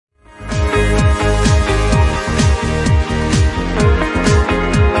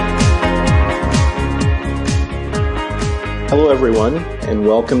everyone, and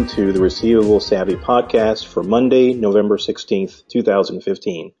welcome to the Receivable Savvy podcast for Monday, November 16th,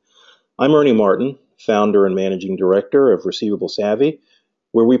 2015. I'm Ernie Martin, founder and managing director of Receivable Savvy,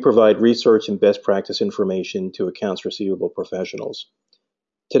 where we provide research and best practice information to accounts receivable professionals.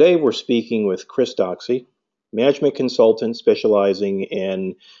 Today, we're speaking with Chris Doxey, management consultant specializing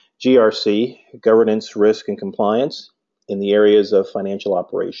in GRC, governance, risk, and compliance in the areas of financial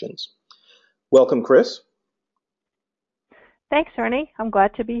operations. Welcome, Chris. Thanks, Ernie. I'm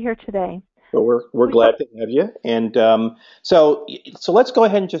glad to be here today. Well, we're glad to have you. And so let's go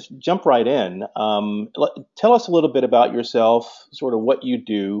ahead and just jump right in. Tell us a little bit about yourself, sort of what you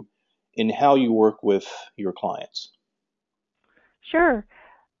do, and how you work with your clients. Sure.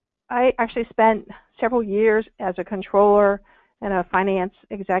 I actually spent several years as a controller and a finance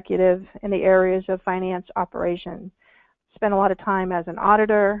executive in the areas of finance operations. Spent a lot of time as an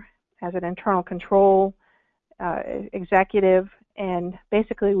auditor, as an internal control executive, and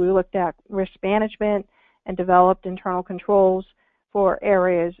basically we looked at risk management and developed internal controls for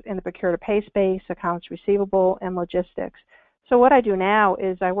areas in the procure-to-pay space, accounts receivable, and logistics. So what I do now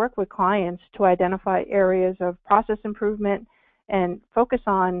is I work with clients to identify areas of process improvement and focus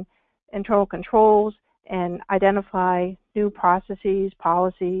on internal controls and identify new processes,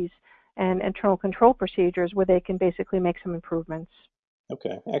 policies, and internal control procedures where they can basically make some improvements.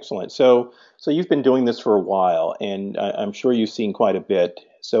 Okay, excellent. So you've been doing this for a while, and I'm sure you've seen quite a bit.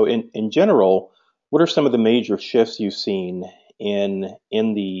 So in general, what are some of the major shifts you've seen in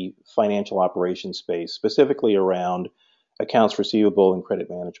the financial operations space, specifically around accounts receivable and credit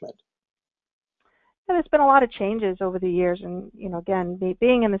management? Yeah, there's been a lot of changes over the years, and again,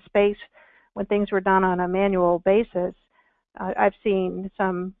 being in the space when things were done on a manual basis, I've seen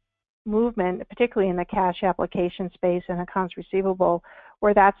some movement, particularly in the cash application space and accounts receivable,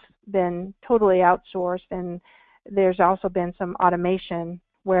 where that's been totally outsourced, and there's also been some automation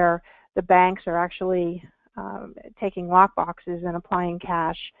where the banks are actually taking lock boxes and applying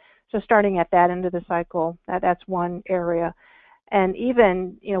cash. So starting at that end of the cycle, that's one area. And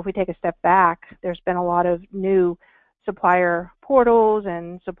even, if we take a step back, there's been a lot of new supplier portals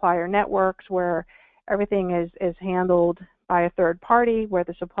and supplier networks where everything is handled by a third party, where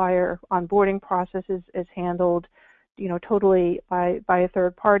the supplier onboarding process is handled, totally by a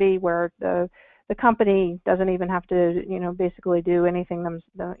third party, where the company doesn't even have to, basically do anything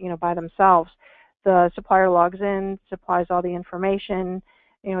by themselves. The supplier logs in, supplies all the information,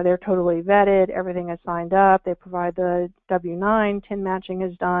 they're totally vetted, everything is signed up, they provide the W-9, TIN matching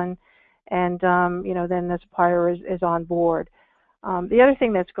is done, and then the supplier is on board. The other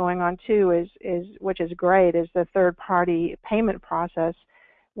thing that's going on too is which is great, is the third-party payment process,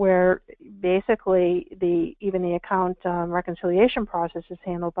 where basically even the account reconciliation process is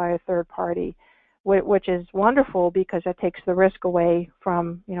handled by a third party, which is wonderful because it takes the risk away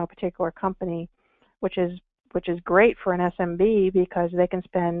from a particular company, which is great for an SMB because they can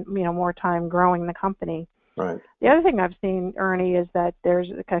spend more time growing the company. Right. The other thing I've seen, Ernie, is that there's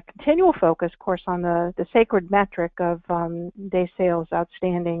a continual focus, of course, on the sacred metric of day sales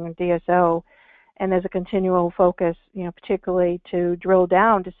outstanding, DSO, and there's a continual focus, particularly to drill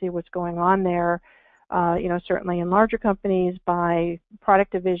down to see what's going on there, certainly in larger companies by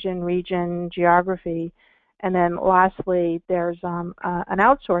product division, region, geography, and then lastly, there's an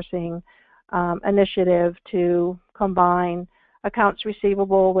outsourcing initiative to combine accounts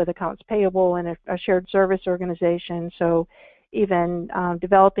receivable with accounts payable in a shared service organization. So even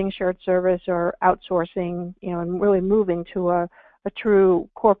developing shared service or outsourcing, and really moving to a true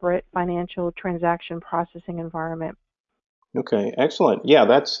corporate financial transaction processing environment. Okay, excellent. Yeah,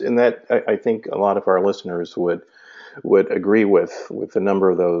 I think a lot of our listeners would agree with a number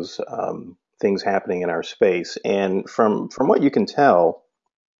of those things happening in our space. And from what you can tell,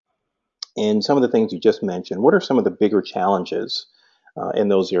 and some of the things you just mentioned, what are some of the bigger challenges in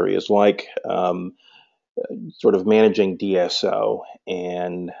those areas, like sort of managing DSO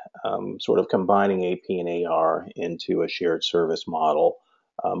and sort of combining AP and AR into a shared service model?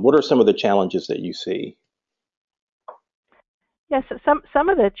 What are some of the challenges that you see? Yes, some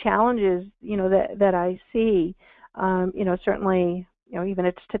of the challenges that I see, certainly even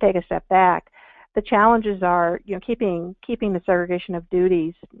to take a step back. The challenges are, keeping the segregation of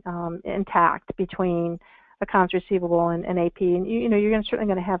duties intact between accounts receivable and AP, and you're certainly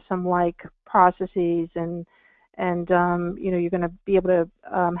going to have some like processes, and you're going to be able to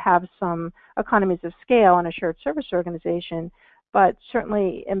have some economies of scale in a shared service organization, but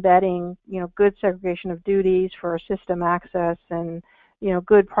certainly embedding good segregation of duties for system access and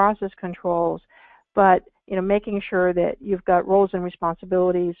good process controls, but making sure that you've got roles and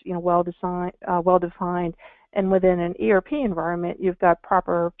responsibilities well defined, And within an ERP environment, you've got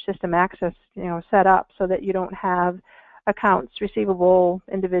proper system access, set up so that you don't have accounts receivable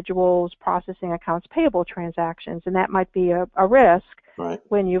individuals processing accounts payable transactions, and that might be a risk Right.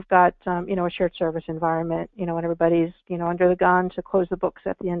 when you've got a shared service environment, when everybody's under the gun to close the books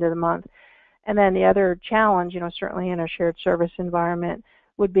at the end of the month. And then the other challenge, certainly in a shared service environment,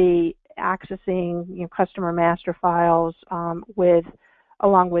 would be accessing customer master files along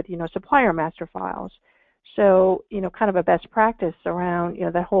with supplier master files. So kind of a best practice around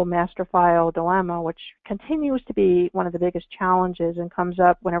that whole master file dilemma, which continues to be one of the biggest challenges and comes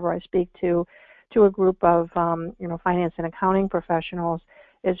up whenever I speak to a group of finance and accounting professionals,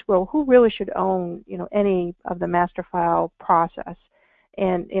 is, well, who really should own any of the master file process?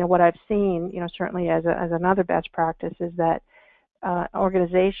 And what I've seen, certainly as another best practice, is that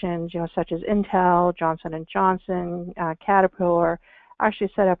organizations, such as Intel, Johnson and Johnson, Caterpillar,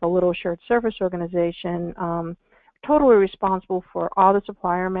 actually set up a little shared service organization, totally responsible for all the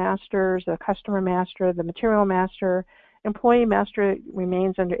supplier masters, the customer master, the material master. Employee master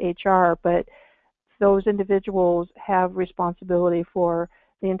remains under HR, but those individuals have responsibility for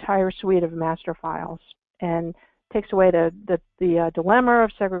the entire suite of master files, and takes away the dilemma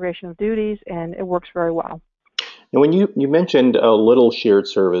of segregation of duties, and it works very well. Now, when you mentioned a little shared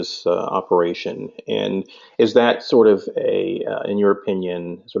service operation, and is that sort of in your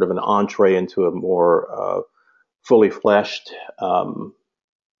opinion, sort of an entree into a more fully fleshed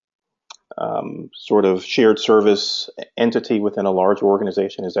sort of shared service entity within a large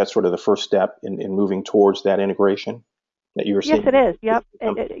organization? Is that sort of the first step in moving towards that integration that you were Yes, seeing it is. with Yep, the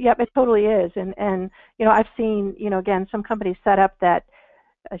company? yep, it totally is. And I've seen again, some companies set up that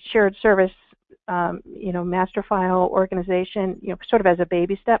shared service master file organization, sort of as a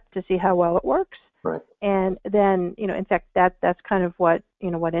baby step to see how well it works. Right. And then, in fact, that's kind of what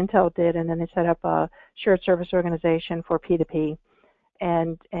what Intel did, and then they set up a shared service organization for P2P,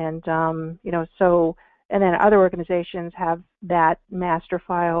 and so, and then other organizations have that master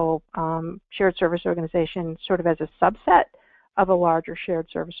file shared service organization sort of as a subset of a larger shared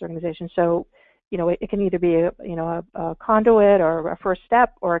service organization. So it can either be a conduit or a first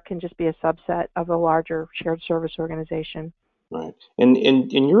step, or it can just be a subset of a larger shared service organization. Right. And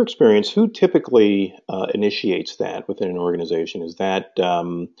in your experience, who typically initiates that within an organization? Is that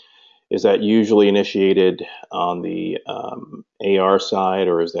usually initiated on the AR side,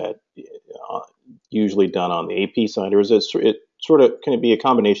 or is that uh, usually done on the AP side, or is it sort of, can it be a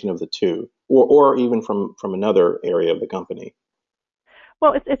combination of the two, or even from another area of the company?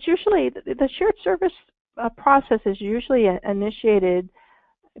 Well, it's usually the shared service process is usually initiated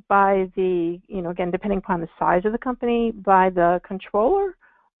by the, again, depending upon the size of the company, by the controller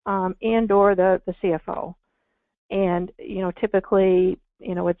and or the CFO. And, typically,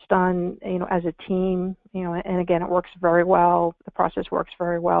 it's done, as a team, and again, it works very well. The process works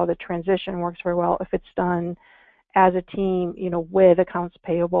very well. The transition works very well if it's done as a team, with accounts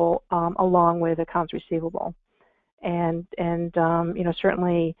payable along with accounts receivable. And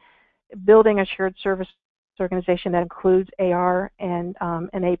certainly building a shared service organization that includes AR and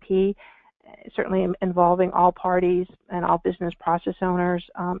AP, certainly involving all parties and all business process owners,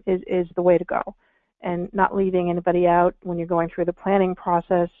 is the way to go, and not leaving anybody out when you're going through the planning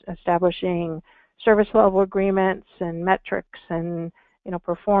process, establishing service level agreements and metrics and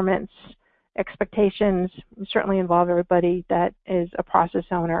performance expectations. Certainly involve everybody that is a process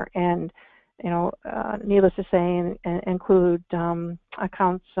owner, and needless to say, include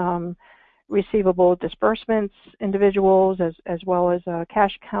accounts receivable disbursements individuals as well as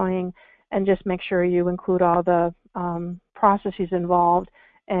cash accounting, and just make sure you include all the processes involved,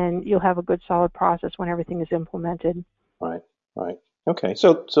 and you'll have a good solid process when everything is implemented. Right. Right. Okay.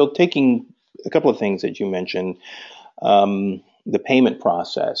 So taking a couple of things that you mentioned, the payment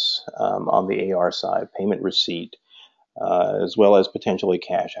process on the AR side, payment receipt, as well as potentially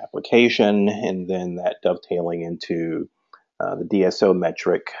cash application, and then that dovetailing into the DSO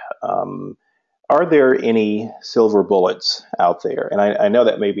metric. Are there any silver bullets out there? And I know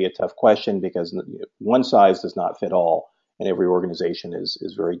that may be a tough question because one size does not fit all, and every organization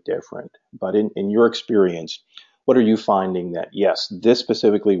is very different. But in your experience, what are you finding that, yes, this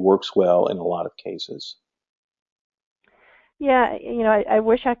specifically works well in a lot of cases? Yeah, I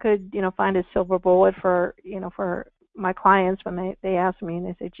wish I could, find a silver bullet for, for my clients when they ask me and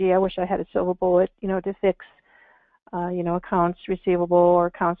they say, gee, I wish I had a silver bullet, to fix, accounts receivable or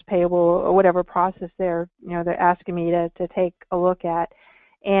accounts payable or whatever process they're asking me to take a look at.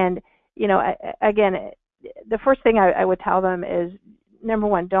 And, again, the first thing I would tell them is, number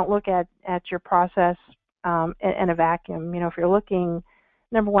one, don't look at your process in a vacuum. If you're looking,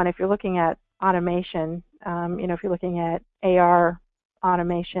 number one, if you're looking at automation. If you're looking at AR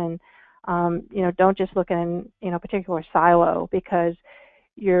automation, don't just look in a particular silo, because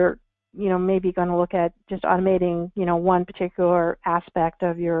you're maybe going to look at just automating one particular aspect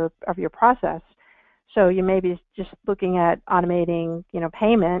of your process. So you may be just looking at automating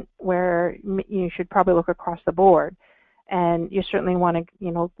payment, where you should probably look across the board, and you certainly want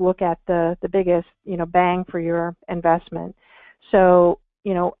to look at the biggest bang for your investment. So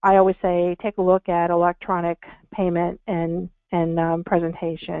I always say take a look at electronic payment and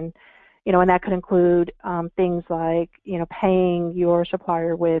presentation, and that could include things like paying your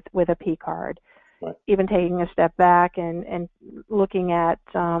supplier with a P card. Right. Even taking a step back and looking at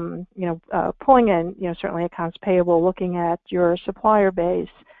pulling in certainly accounts payable, looking at your supplier base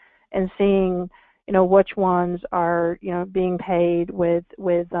and seeing which ones are being paid with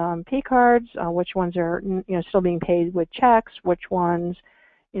P cards, which ones are still being paid with checks, which ones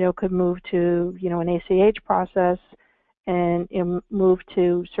could move to an ACH process, and move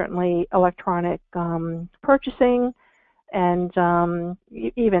to certainly electronic purchasing. And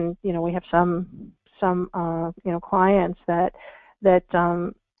even we have some clients that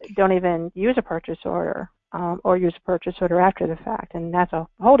don't even use a purchase order, or use a purchase order after the fact, and that's a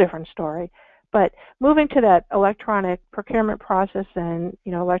whole different story. But moving to that electronic procurement process and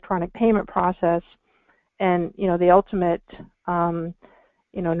electronic payment process, and the ultimate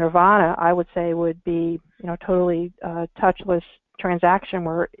nirvana, I would say, would be totally touchless transaction,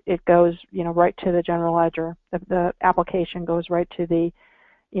 where it goes right to the general ledger. The application goes right to the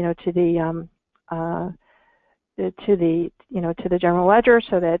to the general ledger,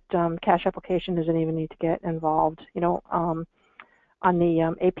 so that cash application doesn't even need to get involved. On the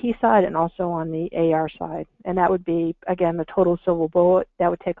AP side and also on the AR side. And that would be, again, the total silver bullet.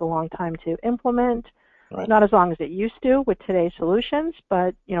 That would take a long time to implement. Right. Not as long as it used to with today's solutions,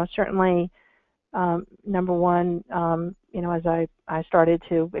 but certainly number one, as I started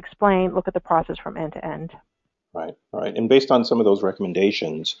to explain, look at the process from end to end. Right. Right. And based on some of those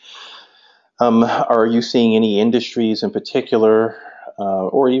recommendations, are you seeing any industries in particular,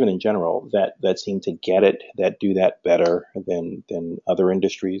 or even in general, that seem to get it, that do that better than other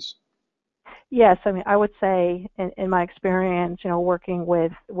industries? Yes, I mean, I would say in my experience, working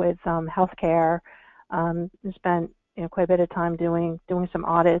with healthcare, spent quite a bit of time doing some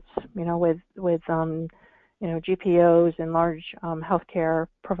audits, with GPOs and large healthcare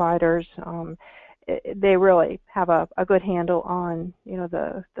providers. They really have a good handle on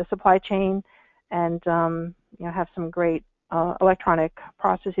the supply chain, and have some great electronic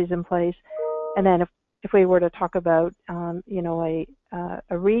processes in place. And then if we were to talk about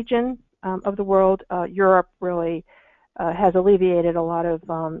a region of the world, Europe really has alleviated a lot of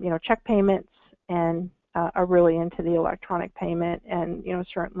check payments, and are really into the electronic payment, and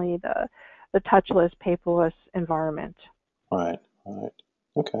certainly the touchless, paperless environment. Right. Right.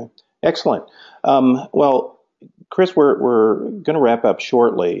 Okay. Excellent. Well, Chris, we're going to wrap up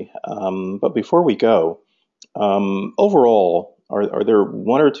shortly, but before we go, overall, are there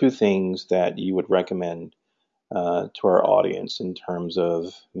one or two things that you would recommend to our audience in terms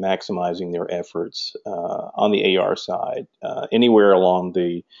of maximizing their efforts on the AR side, anywhere along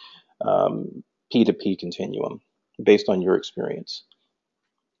the P2P continuum, based on your experience?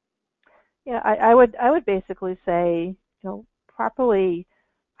 Yeah, I would basically say, properly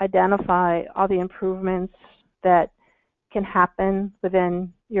identify all the improvements that can happen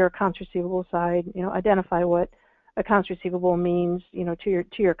within your accounts receivable side. Identify what accounts receivable means, to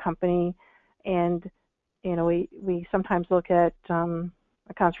your company. And we sometimes look at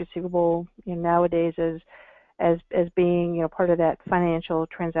accounts receivable nowadays as being part of that financial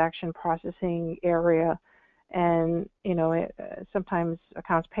transaction processing area. And sometimes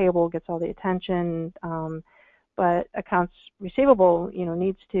accounts payable gets all the attention, but accounts receivable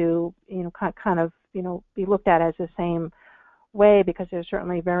needs to kind of be looked at as the same way, because they're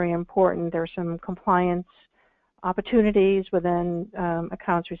certainly very important. There's some compliance opportunities within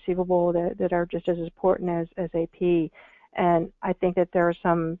accounts receivable that are just as important as AP. And I think that there are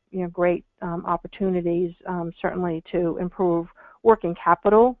some great opportunities, certainly, to improve working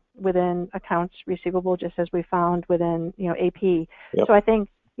capital within accounts receivable, just as we found within AP. Yep. So I think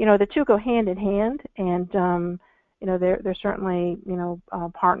the two go hand in hand, and they're certainly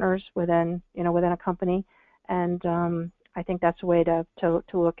partners within a company. And I think that's a way to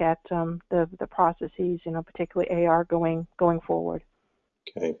look at the processes, particularly AR going forward.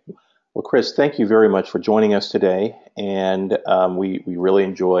 Okay. Well, Chris, thank you very much for joining us today, and we really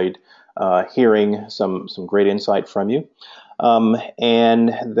enjoyed hearing some great insight from you.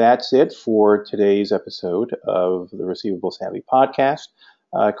 And that's it for today's episode of the Receivable Savvy podcast.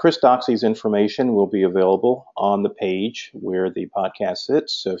 Chris Doxey's information will be available on the page where the podcast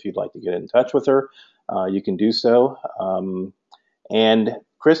sits. So if you'd like to get in touch with her, you can do so. And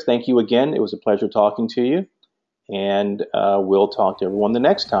Chris, thank you again. It was a pleasure talking to you. And we'll talk to everyone the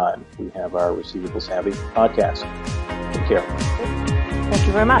next time we have our Receivable Savvy podcast. Take care. Thank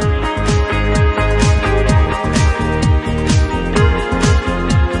you very much.